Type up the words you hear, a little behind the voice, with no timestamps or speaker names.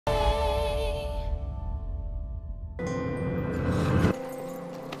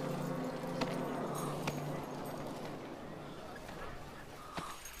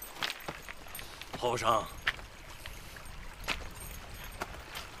后生，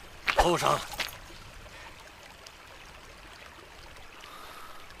后生，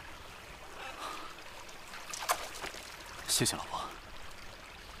谢谢老婆。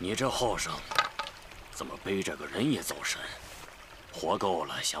你这后生，怎么背着个人也走神？活够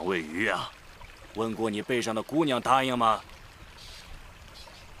了想喂鱼啊？问过你背上的姑娘答应吗？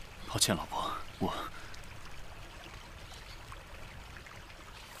抱歉，老婆，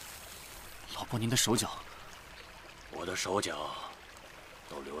老婆，您的手脚。我的手脚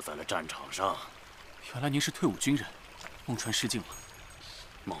都留在了战场上。原来您是退伍军人，孟川失敬了。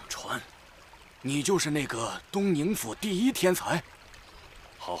孟川，你就是那个东宁府第一天才。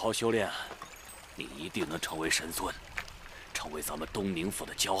好好修炼，你一定能成为神尊，成为咱们东宁府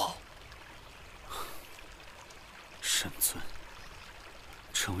的骄傲。神尊，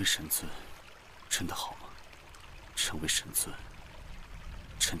成为神尊，真的好吗？成为神尊，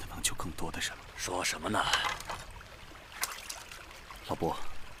真的能救更多的人吗？说什么呢？老伯，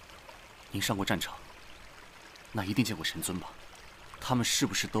您上过战场，那一定见过神尊吧？他们是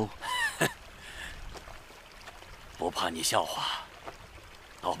不是都……不怕你笑话，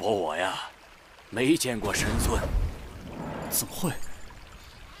老伯我呀，没见过神尊。怎么会？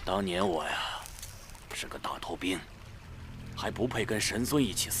当年我呀，是个大头兵，还不配跟神尊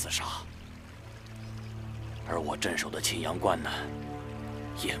一起厮杀。而我镇守的青阳关呢，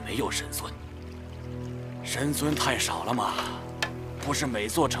也没有神尊。神尊太少了嘛，不是每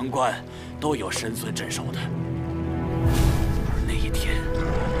座城关都有神尊镇守的。而那一天，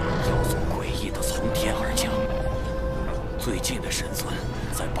妖族诡异的从天而降，最近的神尊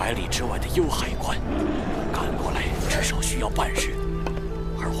在百里之外的幽海关，赶过来至少需要半日，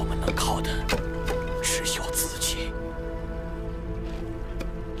而我们能靠的只有自己。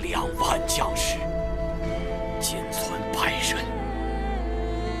2万将士，仅存100人，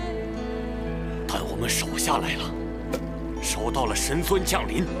但我们守下来了，守到了神尊降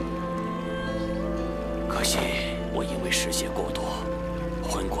临。可惜我因为失血过多，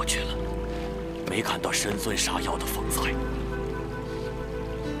昏过去了，没看到神尊杀妖的风采。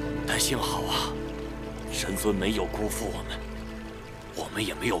但幸好啊，神尊没有辜负我们，我们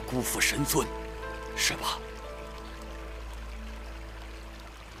也没有辜负神尊，是吧？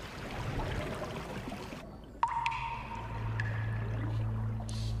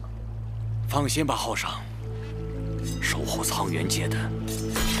放心吧，后生，守护苍元界的，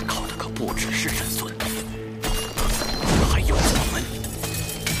靠的可不只是神尊，还有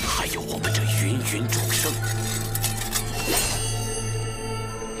我们这芸芸众生。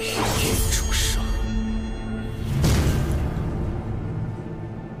芸芸众生，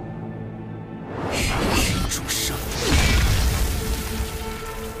芸芸众生。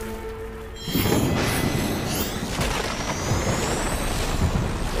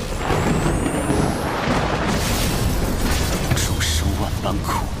众生万般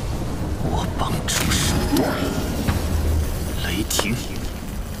苦，我帮众生度。雷霆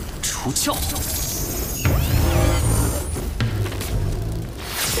除教。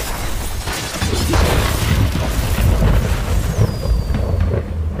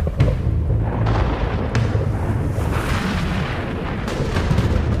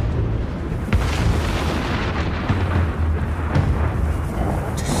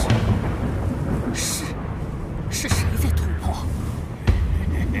是谁在突破？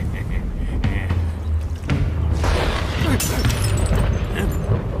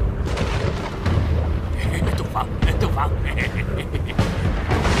洞房，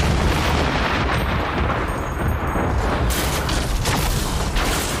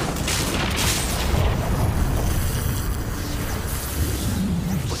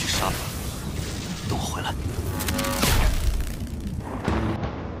我去杀他，等我回来。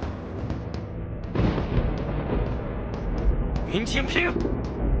云清平，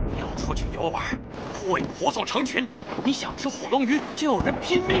你要出去游玩，护卫活兽成群，你想吃火龙鱼，就有人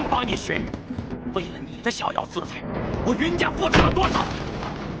拼命帮你学。为了你的逍遥自在，我云家付出了多少？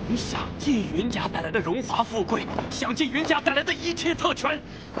你想尽云家带来的荣华富贵，想尽云家带来的一切特权，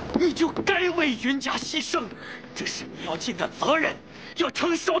你就该为云家牺牲，这是你要尽的责任，要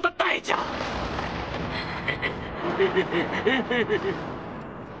承受的代价。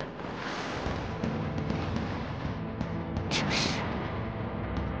这是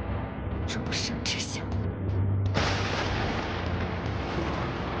众生之相。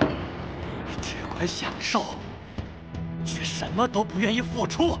只管享受，却什么都不愿意付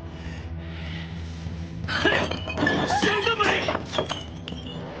出。哼，想得美！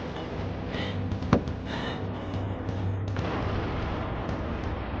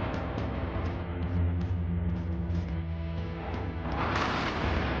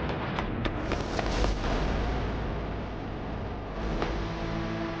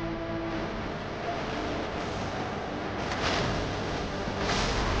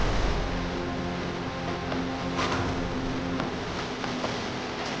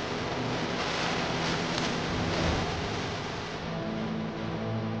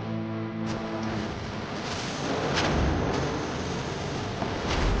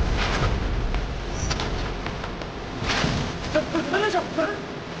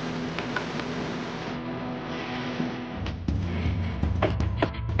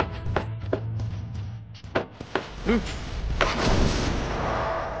孟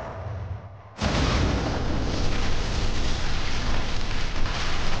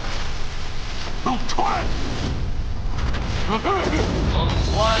川，孟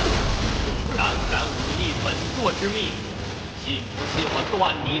川，胆敢忤逆本座之命，信不信我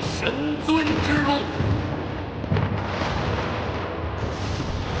断你神尊之路？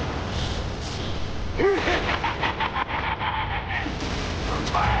孟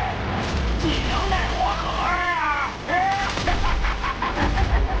川，你能奈我何啊？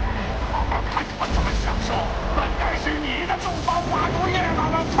好好看着我怎么享受本该是你的东方花烛夜吧，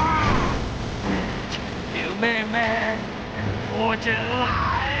孟川！林妹妹，夫君来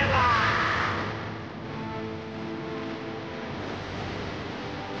了。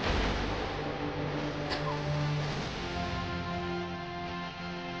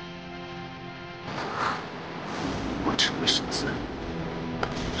我成为神尊，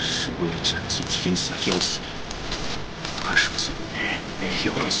是为了斩尽天下妖邪，而如今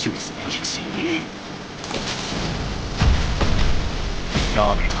又要秀死我眼前。杀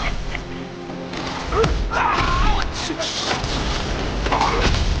了他！我真是……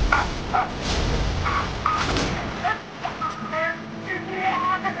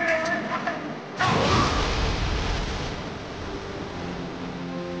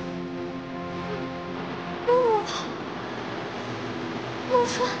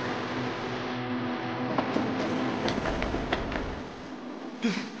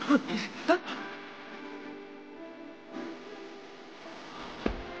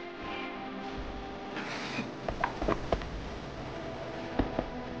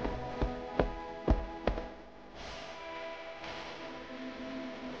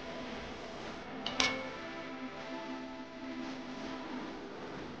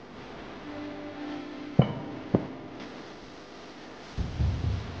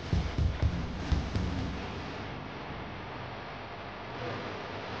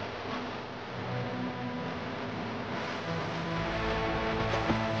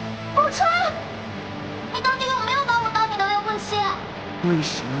孟川，你到底有没有把我当你的未婚妻？为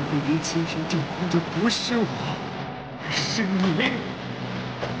什么为您今天订婚的不是我，是你？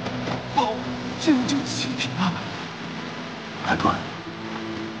帮我救救启平啊！判官，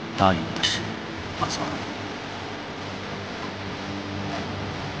答应你的事，我做了。